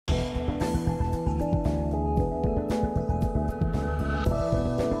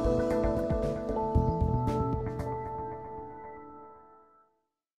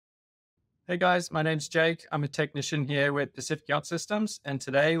Hey guys, my name's Jake. I'm a technician here with Pacific Yacht Systems, and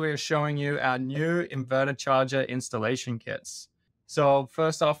today we're showing you our new inverter charger installation kits. So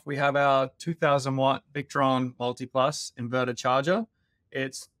first off, we have our 2000 watt Victron Multi-Plus inverter charger.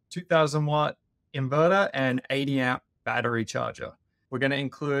 It's 2000 watt inverter and 80 amp battery charger. We're going to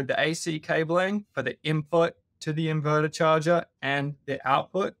include the AC cabling for the input to the inverter charger and the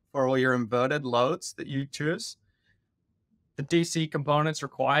output for all your inverted loads that you choose. The DC components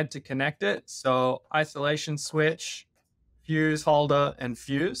required to connect it. So isolation switch, fuse holder, and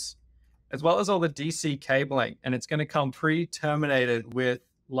fuse, as well as all the DC cabling. And it's going to come pre-terminated with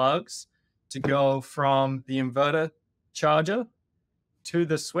lugs to go from the inverter charger to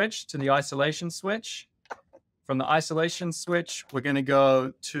the switch, to the isolation switch. From the isolation switch, we're going to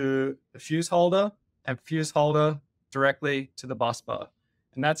go to the fuse holder and fuse holder directly to the bus bar.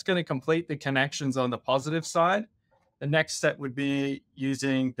 And that's going to complete the connections on the positive side. The next step would be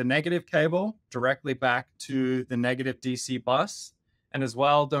using the negative cable directly back to the negative DC bus. And as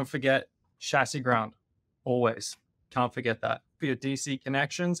well, don't forget chassis ground, always. Can't forget that. For your DC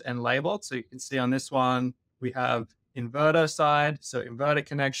connections and labeled. So you can see on this one, we have inverter side. So inverter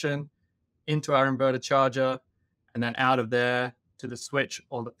connection into our inverter charger, and then out of there to the switch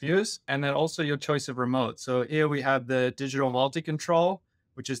or the fuse. And then also your choice of remote. So here we have the digital multi-control,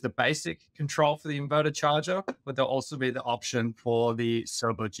 which is the basic control for the inverter charger, but there'll also be the option for the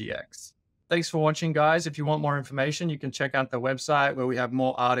Turbo GX. Thanks for watching, guys. If you want more information, you can check out the website where we have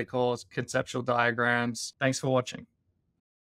more articles, conceptual diagrams. Thanks for watching.